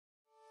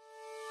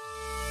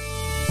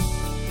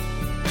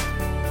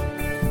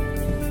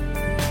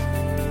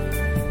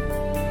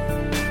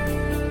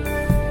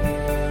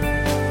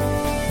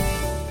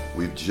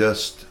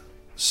just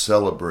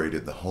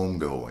celebrated the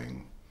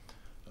homegoing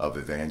of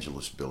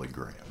evangelist Billy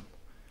Graham.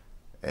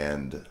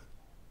 And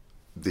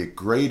the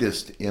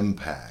greatest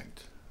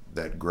impact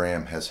that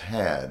Graham has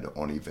had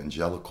on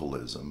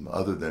evangelicalism,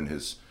 other than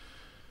his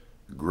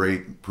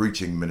great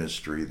preaching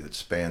ministry that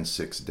spanned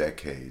 6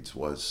 decades,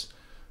 was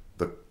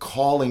the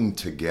calling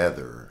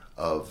together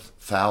of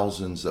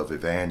thousands of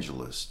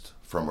evangelists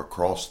from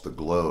across the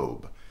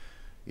globe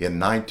in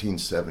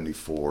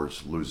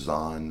 1974's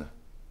Lausanne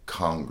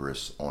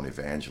Congress on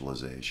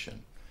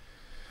Evangelization.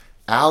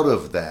 Out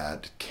of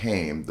that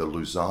came the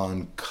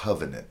Lausanne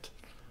Covenant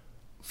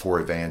for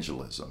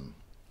Evangelism.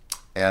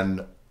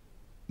 And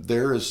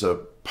there is a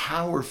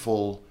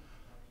powerful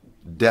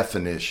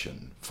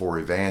definition for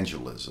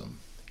evangelism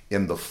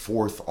in the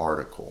 4th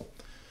article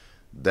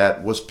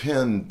that was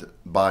penned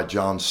by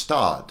John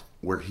Stott,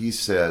 where he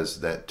says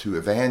that to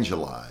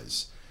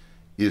evangelize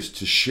is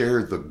to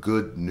share the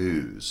good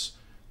news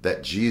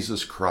that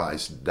Jesus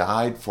Christ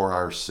died for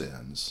our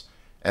sins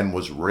and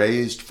was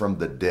raised from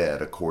the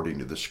dead according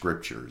to the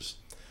Scriptures,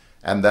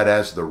 and that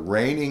as the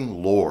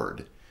reigning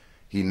Lord,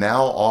 he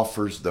now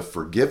offers the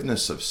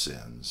forgiveness of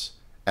sins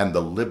and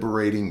the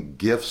liberating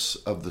gifts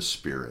of the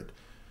Spirit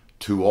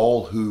to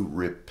all who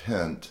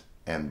repent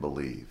and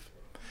believe.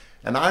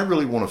 And I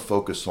really want to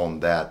focus on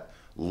that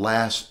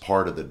last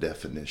part of the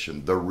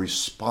definition, the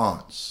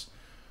response,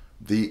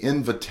 the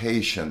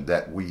invitation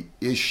that we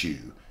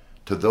issue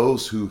to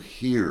those who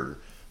hear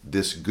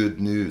this good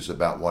news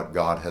about what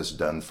God has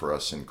done for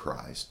us in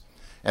Christ.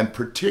 And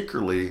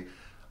particularly,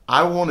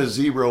 I want to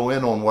zero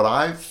in on what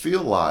I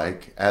feel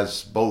like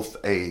as both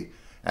an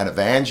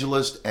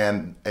evangelist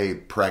and a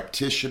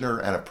practitioner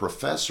and a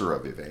professor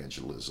of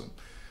evangelism,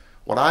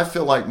 what I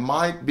feel like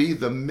might be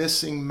the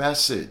missing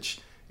message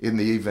in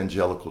the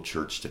evangelical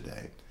church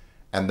today,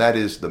 and that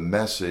is the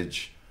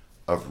message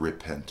of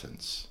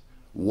repentance.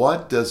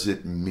 What does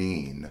it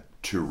mean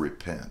to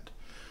repent?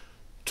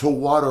 To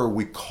what are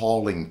we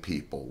calling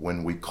people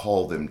when we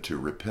call them to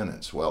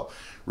repentance? Well,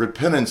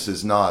 repentance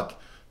is not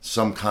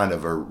some kind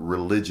of a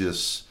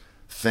religious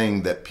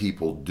thing that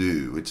people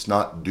do. It's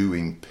not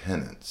doing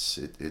penance.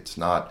 It's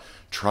not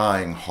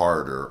trying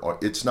harder, or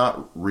it's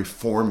not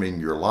reforming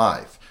your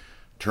life,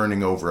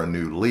 turning over a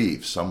new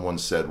leaf. Someone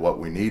said what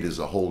we need is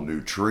a whole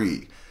new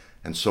tree.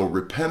 And so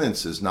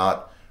repentance is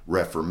not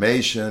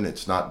reformation.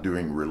 It's not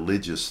doing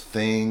religious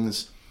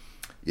things.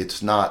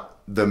 It's not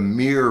the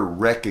mere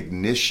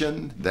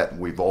recognition that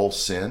we've all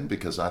sinned,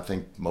 because I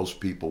think most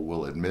people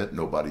will admit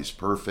nobody's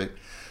perfect,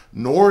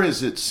 nor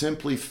is it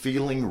simply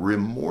feeling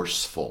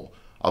remorseful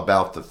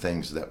about the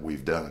things that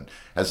we've done,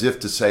 as if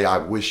to say, I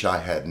wish I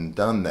hadn't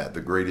done that.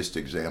 The greatest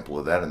example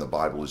of that in the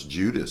Bible is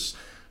Judas,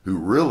 who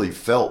really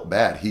felt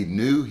bad. He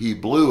knew he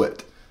blew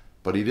it,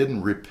 but he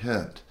didn't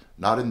repent,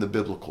 not in the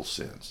biblical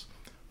sense.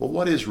 Well,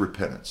 what is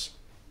repentance?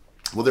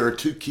 Well, there are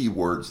 2 key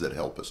words that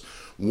help us.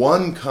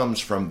 One comes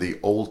from the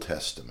Old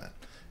Testament,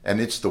 and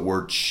it's the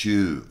word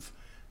shuv.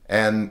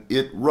 And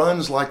it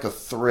runs like a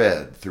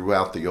thread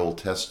throughout the Old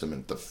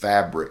Testament. The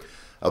fabric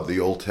of the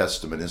Old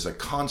Testament is a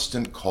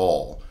constant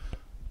call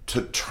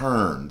to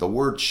turn. The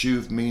word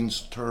shuv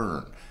means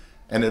turn,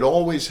 and it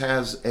always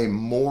has a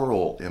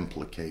moral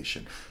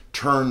implication.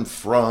 Turn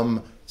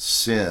from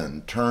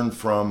sin, turn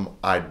from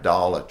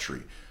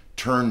idolatry,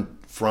 turn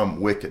from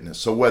wickedness.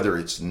 So whether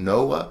it's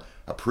Noah,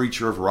 a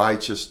preacher of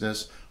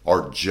righteousness,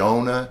 or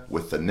Jonah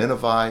with the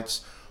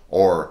Ninevites,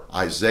 or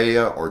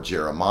Isaiah, or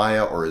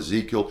Jeremiah, or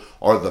Ezekiel,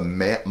 or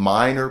the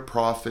minor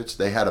prophets,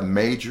 they had a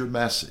major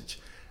message,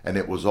 and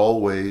it was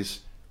always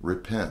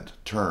repent,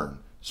 turn.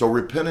 So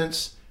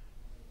repentance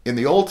in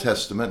the Old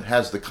Testament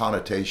has the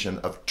connotation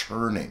of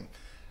turning.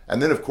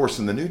 And then, of course,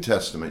 in the New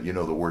Testament, you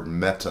know the word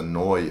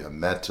metanoia,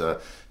 meta,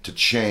 to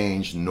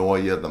change,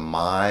 noia, the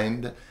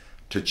mind,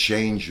 to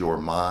change your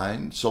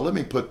mind. So let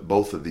me put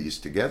both of these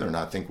together, and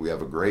I think we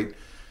have a great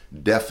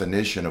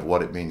definition of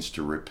what it means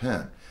to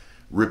repent.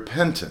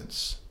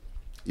 Repentance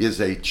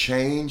is a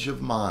change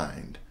of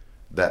mind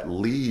that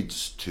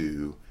leads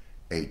to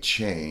a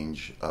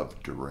change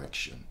of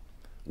direction.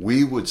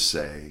 We would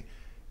say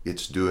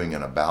it's doing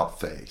an about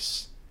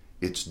face.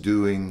 It's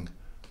doing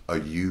a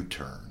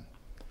U-turn.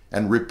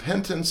 And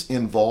repentance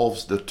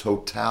involves the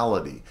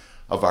totality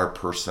of our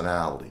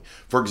personality.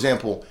 For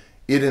example,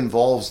 it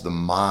involves the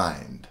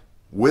mind.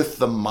 With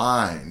the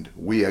mind,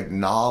 we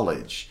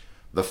acknowledge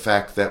the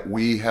fact that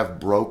we have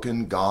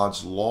broken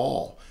God's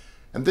law.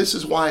 And this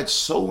is why it's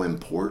so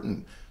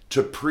important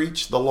to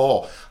preach the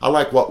law. I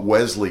like what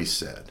Wesley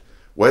said.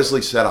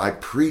 Wesley said, I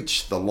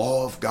preach the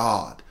law of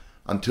God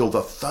until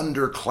the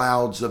thunder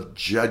clouds of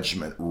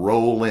judgment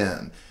roll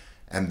in.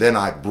 And then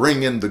I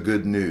bring in the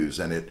good news,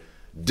 and it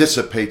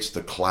dissipates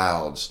the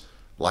clouds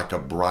like a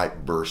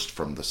bright burst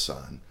from the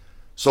sun.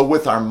 So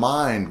with our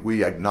mind,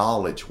 we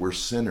acknowledge we're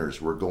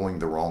sinners, we're going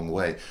the wrong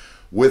way.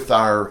 With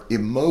our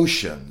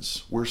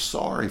emotions, we're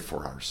sorry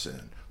for our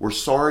sin. We're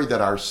sorry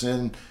that our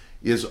sin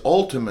is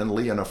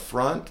ultimately an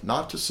affront,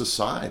 not to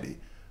society,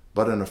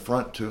 but an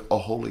affront to a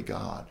holy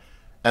God.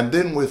 And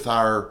then with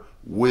our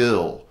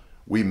will,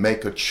 we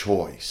make a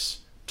choice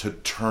to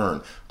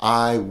turn.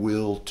 I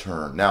will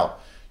turn. Now,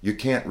 you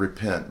can't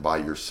repent by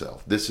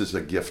yourself. This is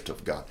a gift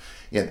of God.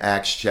 In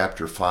Acts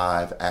chapter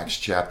 5, Acts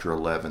chapter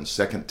 11,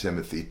 2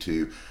 Timothy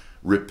 2,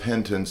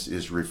 repentance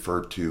is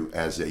referred to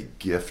as a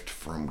gift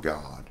from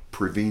God.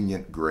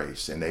 Prevenient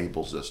grace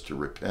enables us to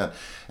repent.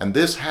 And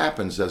this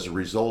happens as a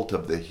result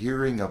of the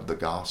hearing of the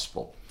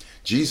gospel.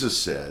 Jesus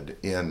said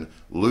in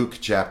Luke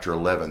chapter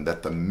 11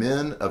 that the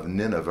men of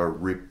Nineveh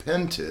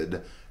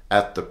repented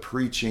at the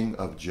preaching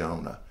of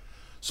Jonah.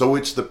 So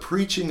it's the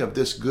preaching of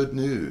this good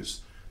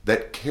news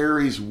that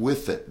carries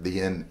with it the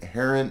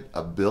inherent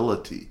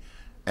ability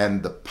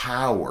and the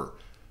power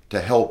to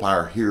help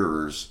our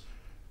hearers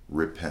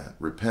repent.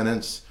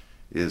 Repentance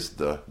is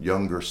the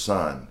younger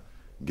son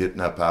getting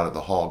up out of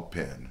the hog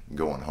pen and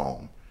going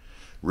home.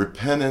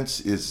 Repentance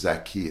is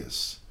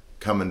Zacchaeus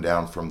coming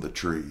down from the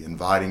tree,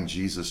 inviting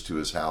Jesus to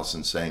his house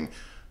and saying,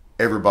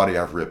 everybody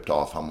I've ripped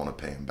off, I'm going to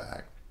pay him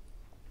back.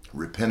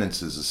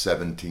 Repentance is a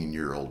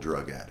 17-year-old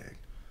drug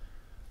addict,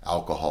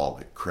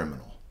 alcoholic,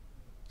 criminal,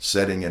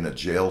 sitting in a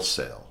jail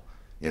cell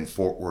in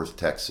Fort Worth,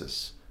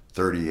 Texas,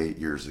 38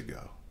 years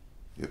ago.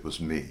 It was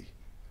me,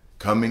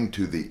 coming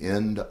to the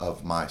end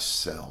of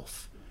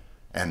myself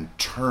and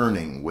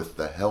turning with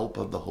the help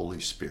of the Holy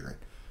Spirit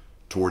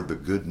toward the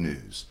good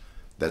news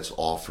that's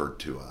offered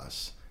to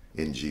us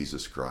in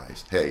Jesus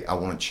Christ. Hey, I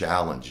want to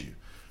challenge you.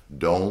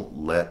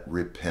 Don't let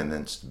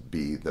repentance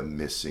be the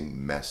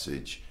missing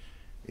message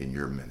in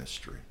your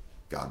ministry.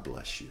 God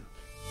bless you.